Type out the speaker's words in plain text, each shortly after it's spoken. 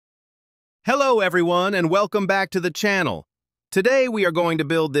Hello everyone and welcome back to the channel. Today we are going to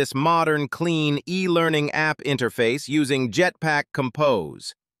build this modern, clean e-learning app interface using Jetpack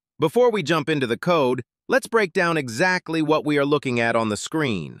Compose. Before we jump into the code, let's break down exactly what we are looking at on the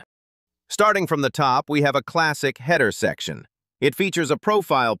screen. Starting from the top, we have a classic header section. It features a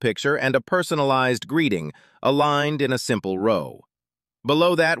profile picture and a personalized greeting, aligned in a simple row.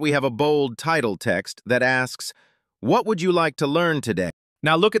 Below that, we have a bold title text that asks, "What would you like to learn today?"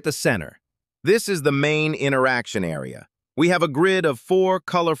 Now look at the center. This is the main interaction area. We have a grid of 4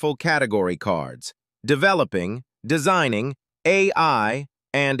 colorful category cards: Developing, Designing, AI,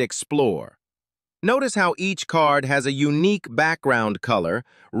 and Explore. Notice how each card has a unique background color,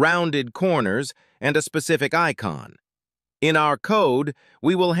 rounded corners, and a specific icon. In our code,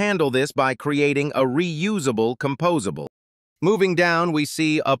 we will handle this by creating a reusable composable. Moving down, we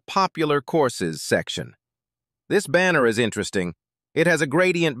see a Popular Courses section. This banner is interesting. It has a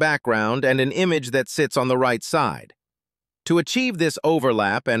gradient background and an image that sits on the right side. To achieve this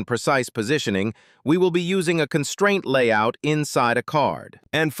overlap and precise positioning, we will be using a constraint layout inside a card.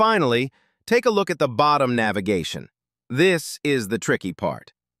 And finally, take a look at the bottom navigation. This is the tricky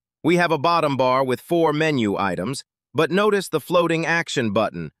part. We have a bottom bar with 4 menu items, but notice the floating action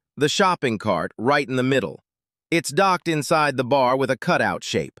button, the shopping cart, right in the middle. It's docked inside the bar with a cutout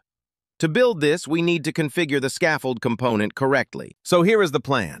shape. To build this, we need to configure the scaffold component correctly. So here is the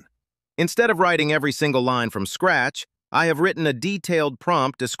plan. Instead of writing every single line from scratch, I have written a detailed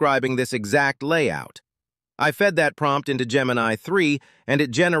prompt describing this exact layout. I fed that prompt into Gemini 3, and it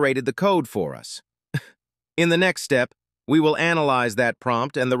generated the code for us. In the next step, we will analyze that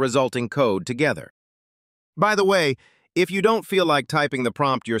prompt and the resulting code together. By the way, if you don't feel like typing the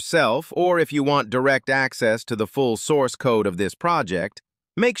prompt yourself, or if you want direct access to the full source code of this project,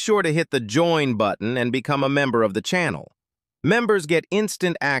 make sure to hit the Join button and become a member of the channel. Members get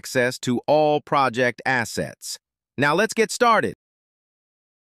instant access to all project assets. Now let's get started.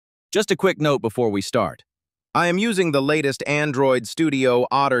 Just a quick note before we start. I am using the latest Android Studio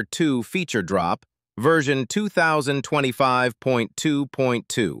Otter 2 feature drop, version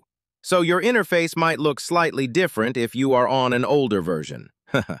 2025.2.2. So your interface might look slightly different if you are on an older version.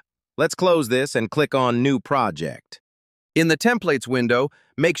 Let's close this and click on New Project. In the Templates window,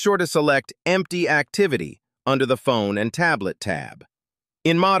 make sure to select Empty Activity under the Phone and Tablet tab.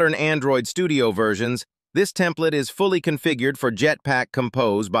 In modern Android Studio versions, this template is fully configured for Jetpack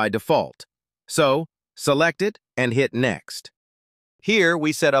Compose by default. So, select it and hit Next. Here,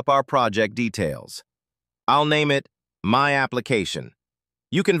 we set up our project details. I'll name it My Application.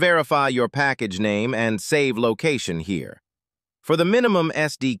 You can verify your package name and save location here. For the minimum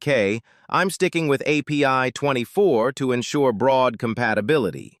SDK, I'm sticking with API 24 to ensure broad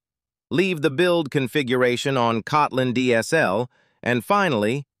compatibility. Leave the build configuration on Kotlin DSL, and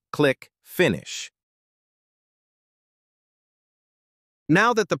finally, click Finish.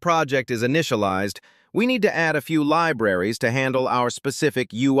 Now that the project is initialized, we need to add a few libraries to handle our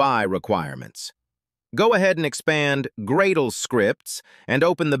specific UI requirements. Go ahead and expand Gradle scripts and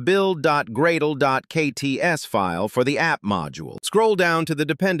open the build.gradle.kts file for the app module. Scroll down to the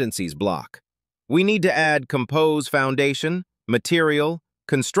dependencies block. We need to add Compose Foundation, Material,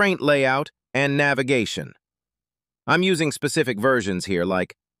 Constraint Layout, and Navigation. I'm using specific versions here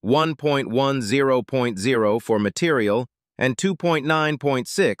like 1.10.0 for Material and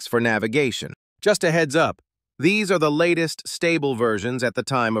 2.9.6 for Navigation. Just a heads up, these are the latest stable versions at the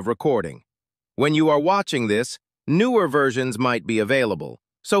time of recording. When you are watching this, newer versions might be available,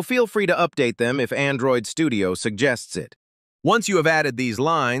 so feel free to update them if Android Studio suggests it. Once you have added these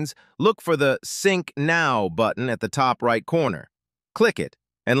lines, look for the Sync Now button at the top right corner. Click it,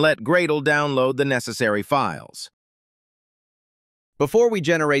 and let Gradle download the necessary files. Before we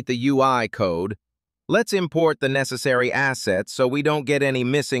generate the UI code, let's import the necessary assets so we don't get any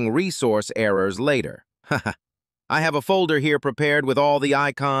missing resource errors later. I have a folder here prepared with all the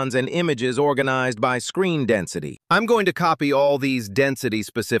icons and images organized by screen density. I'm going to copy all these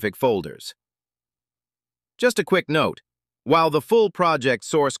density-specific folders. Just a quick note, while the full project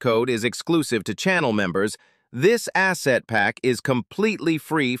source code is exclusive to channel members, this asset pack is completely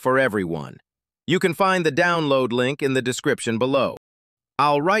free for everyone. You can find the download link in the description below.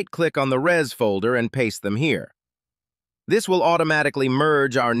 I'll right-click on the res folder and paste them here. This will automatically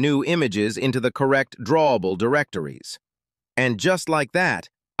merge our new images into the correct drawable directories. And just like that,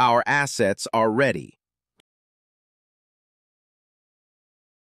 our assets are ready.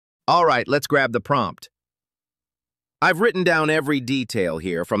 All right, let's grab the prompt. I've written down every detail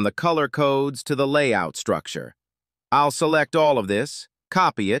here, from the color codes to the layout structure. I'll select all of this,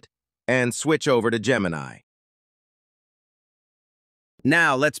 copy it, and switch over to Gemini.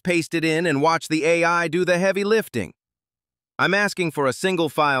 Now let's paste it in and watch the AI do the heavy lifting. I'm asking for a single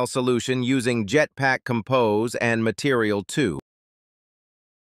file solution using Jetpack Compose and Material 2.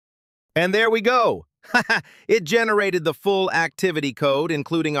 And there we go! It generated the full activity code,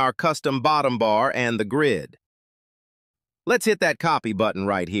 including our custom bottom bar and the grid. Let's hit that copy button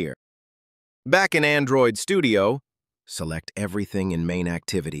right here. Back in Android Studio, select everything in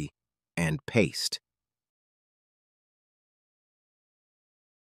MainActivity and paste.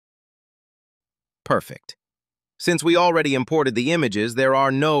 Perfect. Since we already imported the images, there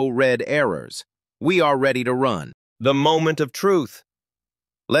are no red errors. We are ready to run. The moment of truth.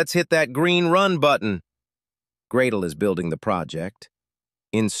 Let's hit that green Run button. Gradle is building the project,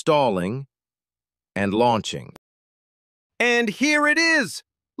 installing, and launching. And here it is!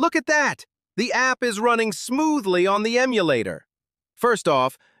 Look at that! The app is running smoothly on the emulator. First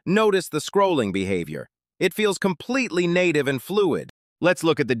off, notice the scrolling behavior. It feels completely native and fluid. Let's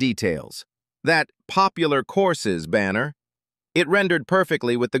look at the details. That Popular Courses banner, it rendered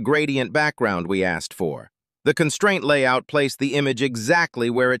perfectly with the gradient background we asked for. The constraint layout placed the image exactly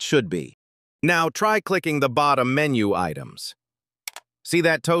where it should be. Now try clicking the bottom menu items. See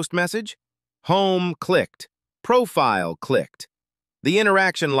that toast message? Home clicked. Profile clicked. The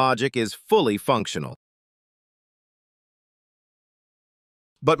interaction logic is fully functional.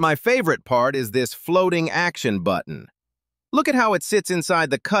 But my favorite part is this floating action button. Look at how it sits inside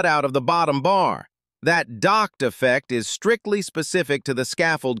the cutout of the bottom bar. That docked effect is strictly specific to the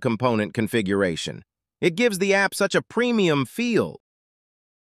Scaffold component configuration. It gives the app such a premium feel.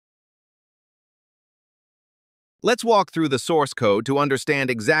 Let's walk through the source code to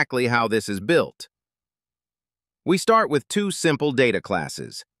understand exactly how this is built. We start with two simple data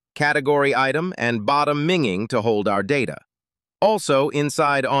classes, category item and bottom minging to hold our data. Also,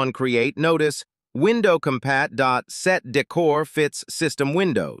 inside onCreate, notice windowcompat.setDecor fits system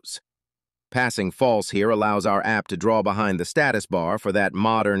windows. Passing false here allows our app to draw behind the status bar for that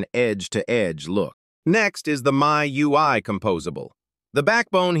modern edge-to-edge look. Next is the MyUI composable. The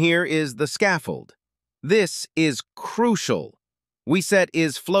backbone here is the scaffold. This is crucial. We set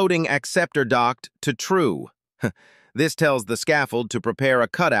isFloatingAcceptorDocked to true. This tells the scaffold to prepare a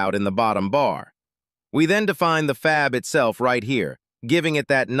cutout in the bottom bar. We then define the fab itself right here, giving it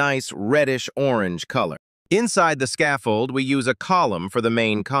that nice reddish-orange color. Inside the scaffold, we use a column for the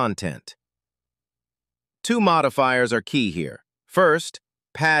main content. Two modifiers are key here. First,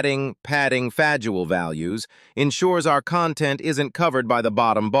 padding fadual values ensures our content isn't covered by the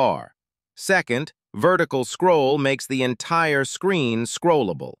bottom bar. Second, vertical scroll makes the entire screen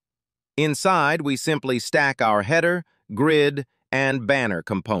scrollable. Inside, we simply stack our header, grid, and banner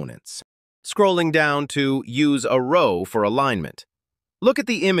components. Scrolling down to use a row for alignment. Look at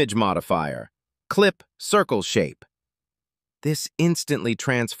the image modifier, clip circle shape. This instantly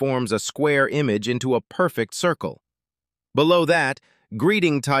transforms a square image into a perfect circle. Below that,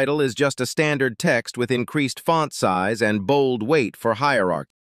 greeting title is just a standard text with increased font size and bold weight for hierarchy.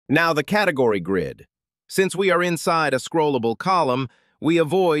 Now the category grid. Since we are inside a scrollable column, we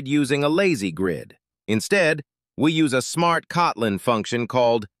avoid using a lazy grid. Instead, we use a smart Kotlin function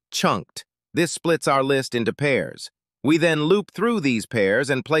called chunked. This splits our list into pairs. We then loop through these pairs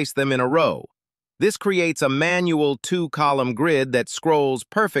and place them in a row. This creates a manual two-column grid that scrolls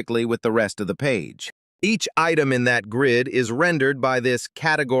perfectly with the rest of the page. Each item in that grid is rendered by this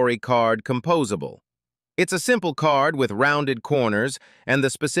category card composable. It's a simple card with rounded corners and the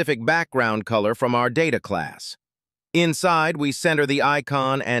specific background color from our data class. Inside, we center the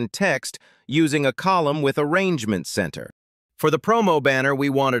icon and text using a column with arrangement center. For the promo banner, we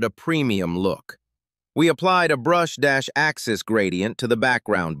wanted a premium look. We applied a brush-axis gradient to the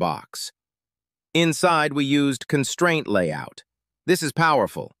background box. Inside, we used ConstraintLayout. This is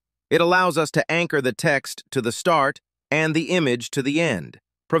powerful. It allows us to anchor the text to the start and the image to the end,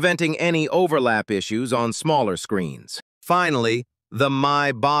 preventing any overlap issues on smaller screens. Finally, the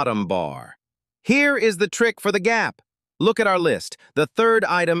My Bottom bar. Here is the trick for the gap. Look at our list. The third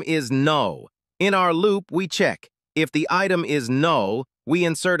item is null. In our loop, we check. If the item is null, we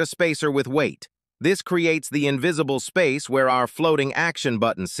insert a spacer with weight. This creates the invisible space where our floating action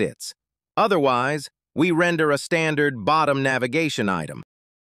button sits. Otherwise, we render a standard bottom navigation item.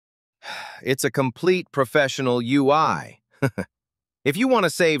 It's a complete professional UI. If you want to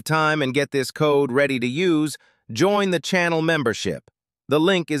save time and get this code ready to use, join the channel membership. The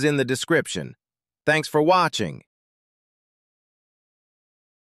link is in the description. Thanks for watching.